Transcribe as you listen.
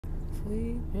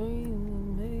Sweet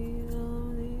dreams made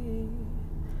of these.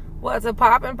 What's a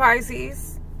poppin',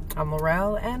 Pisces? I'm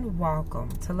Laurelle, and welcome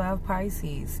to Love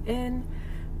Pisces in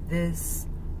this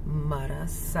mudda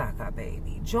sucker,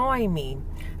 baby. Join me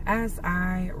as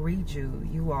I read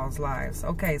you all's lives.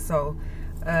 Okay, so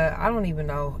I don't even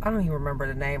remember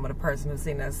the name of the person who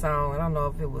sang that song. I don't know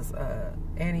if it was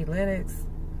Annie Lennox.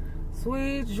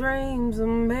 Sweet dreams are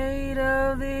made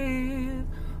of these.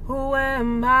 Who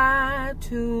am I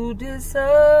to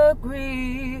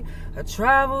disagree? I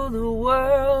travel the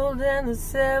world and the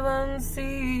seven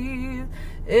seas.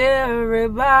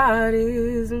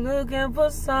 Everybody's looking for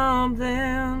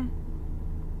something.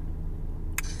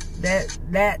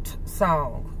 That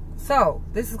song. So,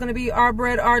 this is going to be our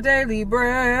bread, our daily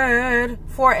bread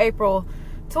for April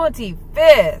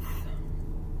 25th.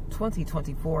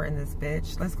 2024 in this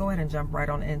bitch. Let's go ahead and jump right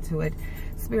on into it.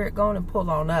 Spirit, go on and pull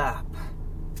on up.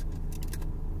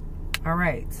 All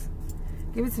right.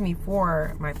 Give it to me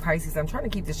for my Pisces. I'm trying to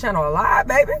keep this channel alive,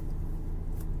 baby.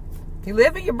 You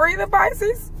living, you breathing,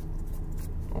 Pisces?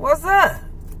 What's up?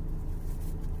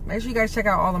 Make sure you guys check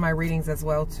out all of my readings as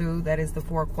well, too. That is the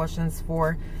 4 questions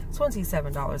for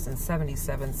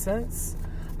 $27.77.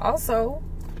 Also,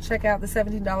 check out the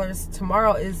 $17.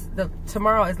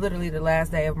 Tomorrow is literally the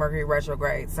last day of Mercury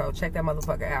retrograde. So check that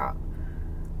motherfucker out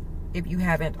if you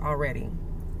haven't already.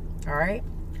 All right.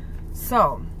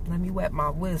 So let me wet my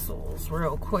whistles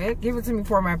real quick. Give it to me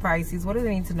for my Pisces. What do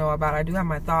they need to know about? I do have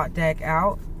my thought deck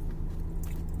out.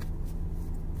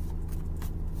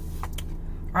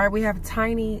 All right, we have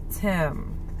Tiny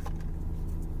Tim.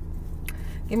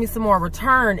 Give me some more.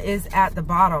 Return is at the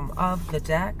bottom of the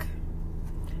deck.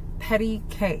 Petty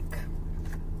Cake.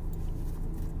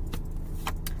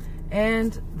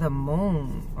 And the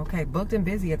Moon. Okay, booked and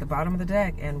busy at the bottom of the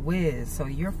deck. And Whiz. So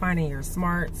you're finding your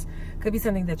smarts. Could be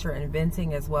something that you're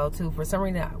inventing as well too. For some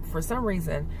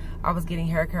reason, I was getting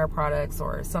hair care products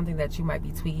or something that you might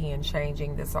be tweaking and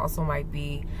changing. This also might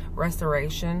be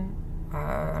restoration.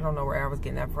 I don't know where I was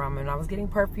getting that from. And I was getting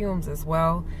perfumes as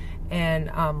well.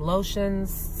 And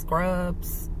lotions,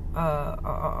 scrubs,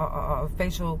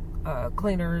 facial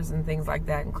cleaners and things like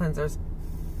that, and cleansers.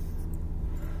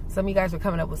 Some of you guys are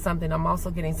coming up with something. I'm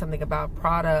also getting something about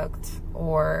product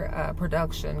or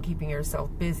production, keeping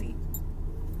yourself busy.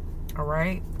 All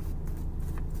right.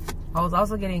 I was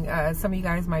also getting, some of you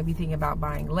guys might be thinking about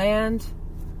buying land,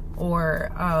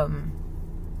 or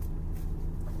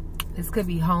this could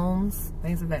be homes,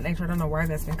 things of that nature. I don't know why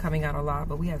that's been coming out a lot,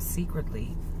 but we have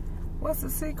secretly. What's the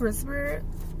secret, Spirit?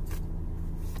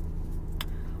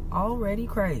 Already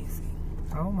crazy.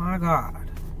 Oh my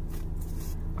God.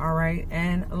 All right,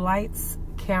 and lights,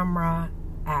 camera,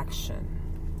 action.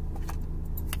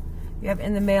 You have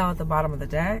in the mail at the bottom of the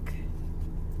deck.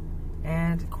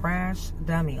 And crash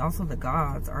dummy. Also, the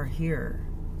gods are here.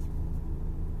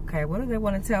 Okay, what do they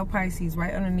want to tell Pisces?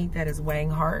 Right underneath that is weighing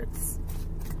hearts.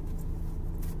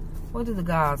 What do the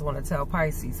gods want to tell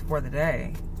Pisces for the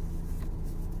day?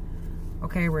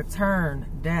 Okay, return,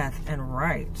 death, and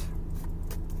right.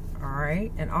 All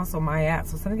right, and also my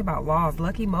so something about laws.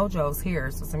 Lucky Mojo's here,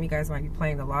 so some of you guys might be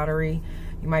playing the lottery.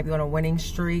 You might be on a winning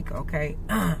streak. Okay,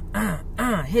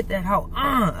 hit that hoe.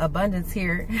 Abundance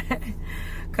here.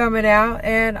 Coming out.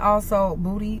 And also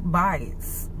booty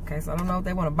bites. Okay, so I don't know if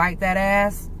they want to bite that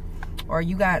ass, or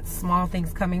you got small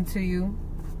things coming to you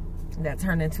that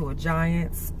turn into a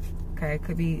giants. Okay,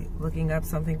 could be looking up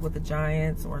something with the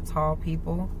giants or tall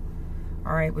people.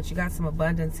 All right, but you got some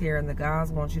abundance here, and the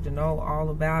gods want you to know all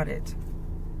about it.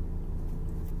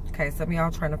 Okay, some of y'all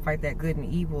trying to fight that good and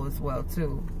evil as well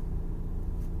too.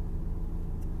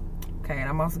 Okay, and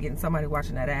I'm also getting somebody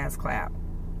watching that ass clap.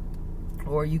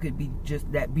 Or you could be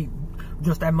just that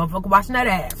motherfucker watching that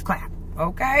ass clap.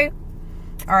 Okay?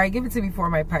 All right, give it to me for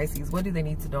my Pisces. What do they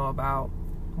need to know about?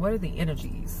 What are the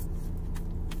energies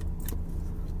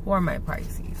for my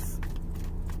Pisces?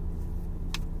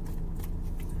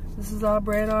 This is our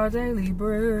bread, our daily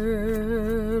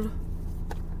bread.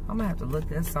 I'm gonna have to look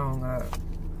this song up.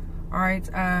 All right,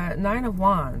 9 of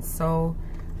Wands. So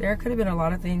there could have been a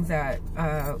lot of things that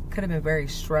could have been very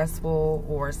stressful,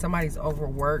 or somebody's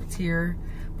overworked here.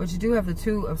 But you do have the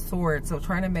 2 of Swords, so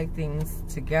trying to make things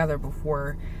together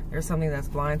before there's something that's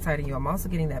blindsiding you. I'm also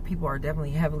getting that people are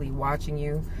definitely heavily watching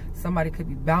you. Somebody could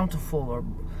be bountiful, or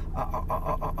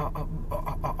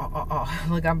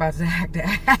look, I'm about to act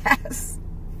ass.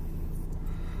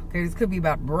 Okay, this could be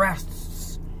about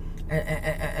breasts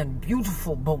and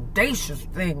beautiful, bodacious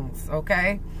things.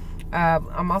 Okay.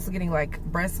 I'm also getting like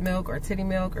breast milk or titty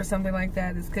milk or something like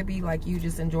that. This could be like you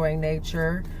just enjoying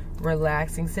nature,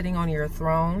 relaxing, sitting on your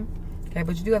throne. Okay,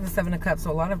 but you do have the Seven of Cups,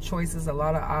 so a lot of choices, a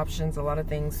lot of options, a lot of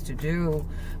things to do.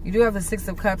 You do have the Six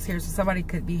of Cups here, so somebody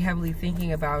could be heavily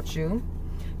thinking about you.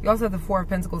 You also have the Four of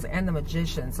Pentacles and the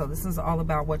Magician. So this is all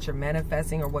about what you're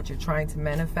manifesting or what you're trying to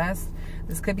manifest.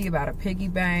 This could be about a piggy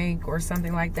bank or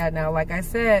something like that. Now, like I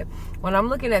said, when I'm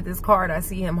looking at this card, I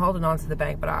see him holding on to the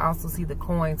bank, but I also see the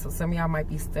coin. So some of y'all might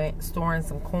be storing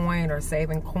some coin or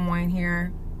saving coin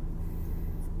here.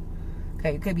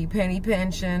 Okay, it could be penny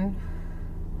pension.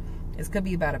 This could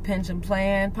be about a pension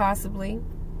plan, possibly.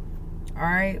 All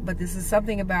right, but this is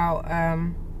something about...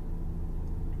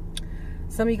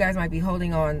 some of you guys might be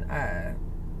holding on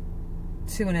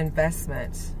to an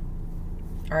investment.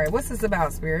 All right, what's this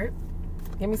about, Spirit?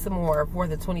 Give me some more for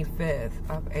the 25th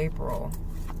of April.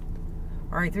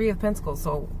 All right, Three of Pentacles.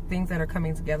 So things that are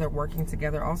coming together, working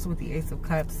together. Also with the Ace of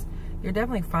Cups. You're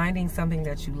definitely finding something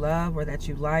that you love or that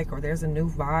you like, or there's a new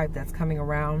vibe that's coming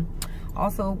around.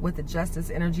 Also with the Justice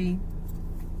energy,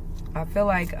 I feel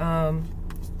like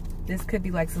this could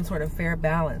be like some sort of fair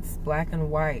balance, black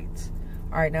and white.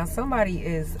 All right, now somebody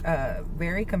is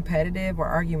very competitive or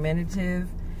argumentative,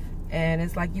 and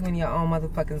it's like you in your own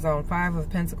motherfucking zone. Five of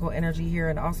Pentacle energy here,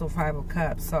 and also Five of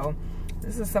Cups. So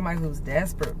this is somebody who's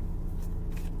desperate.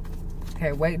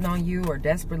 Okay, waiting on you, or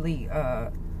desperately,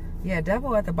 yeah,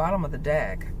 Devil at the bottom of the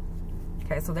deck.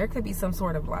 Okay, so there could be some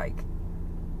sort of like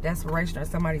desperation, or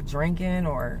somebody drinking,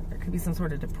 or there could be some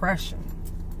sort of depression.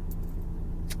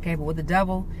 Okay, but with the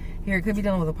Devil here, it could be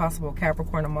dealing with a possible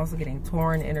Capricorn. I'm also getting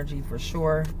Taurean energy for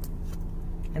sure.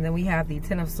 And then we have the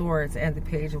Ten of Swords and the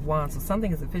Page of Wands. So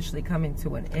something is officially coming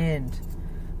to an end.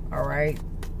 All right.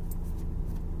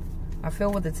 I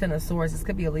feel with the Ten of Swords, this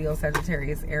could be a Leo,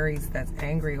 Sagittarius, Aries that's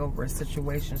angry over a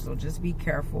situation. So just be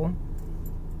careful.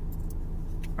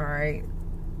 All right.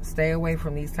 Stay away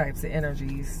from these types of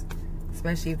energies,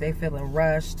 especially if they're feeling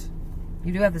rushed.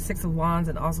 You do have the Six of Wands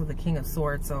and also the King of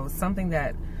Swords. So something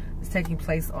that is taking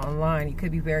place online. You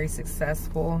could be very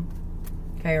successful.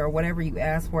 Okay, or whatever you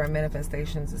ask for in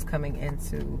manifestations is coming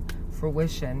into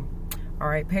fruition. All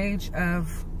right, Page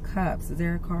of Cups. Is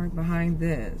there a card behind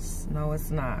this? No, it's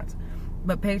not.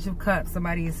 But Page of Cups,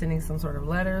 somebody is sending some sort of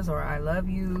letters or I love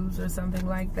yous or something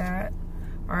like that.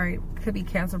 All right, could be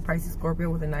Cancer, Pisces, Scorpio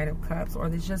with the Knight of Cups, or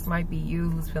this just might be you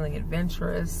who's feeling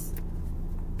adventurous.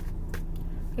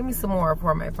 Give me some more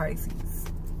for my Pisces.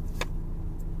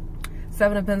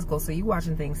 Seven of Pentacles, so you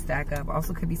watching things stack up.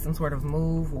 Also could be some sort of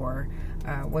move, or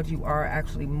what you are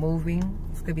actually moving.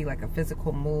 This could be like a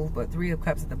physical move, but Three of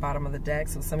Cups at the bottom of the deck.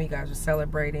 So some of you guys are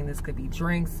celebrating. This could be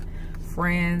drinks,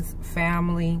 friends,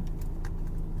 family.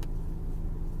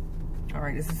 All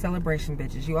right, this is celebration,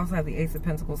 bitches. You also have the Ace of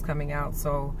Pentacles coming out.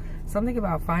 So something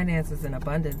about finances and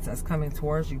abundance that's coming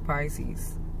towards you,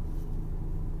 Pisces.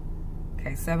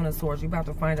 Okay, Seven of Swords. You're about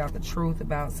to find out the truth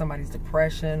about somebody's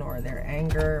depression or their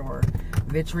anger or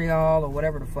vitriol or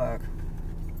whatever the fuck.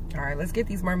 All right, let's get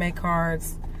these mermaid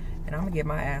cards, and I'm going to get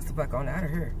my ass the fuck on out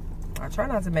of here. I try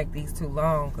not to make these too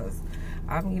long because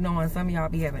I'm, you know, some of y'all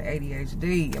be having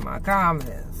ADHD in my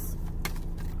comments.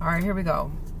 All right, here we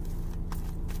go.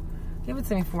 Give it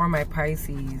to me for my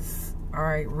Pisces. All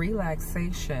right,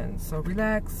 relaxation. So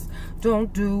relax.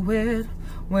 Don't do it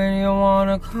when you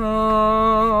want to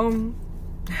come.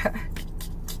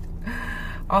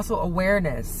 Also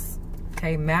awareness.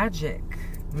 Okay, magic.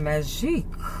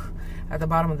 Magique at the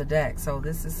bottom of the deck. So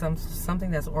this is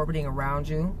something that's orbiting around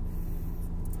you.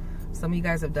 Some of you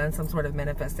guys have done some sort of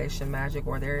manifestation magic,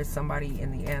 or there is somebody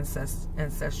in the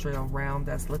ancestral realm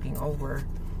that's looking over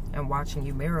and watching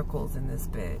you. Miracles in this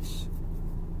bitch.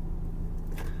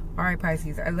 All right,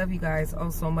 Pisces, I love you guys oh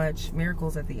so much.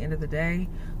 Miracles at the end of the day.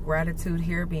 Gratitude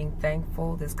here, being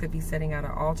thankful. This could be setting out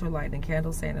an altar, lighting a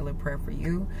candle, saying a little prayer for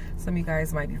you. Some of you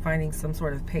guys might be finding some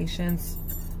sort of patience.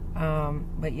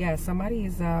 But yeah, somebody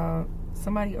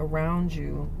around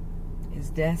you is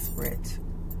desperate.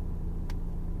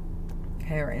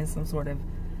 Okay, or in some sort of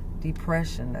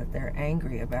depression that they're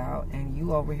angry about, and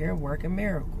you over here working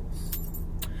miracles.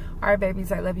 All right,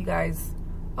 babies, I love you guys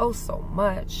oh so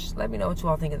much. Let me know what you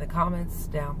all think in the comments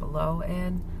down below,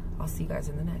 and I'll see you guys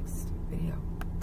in the next video.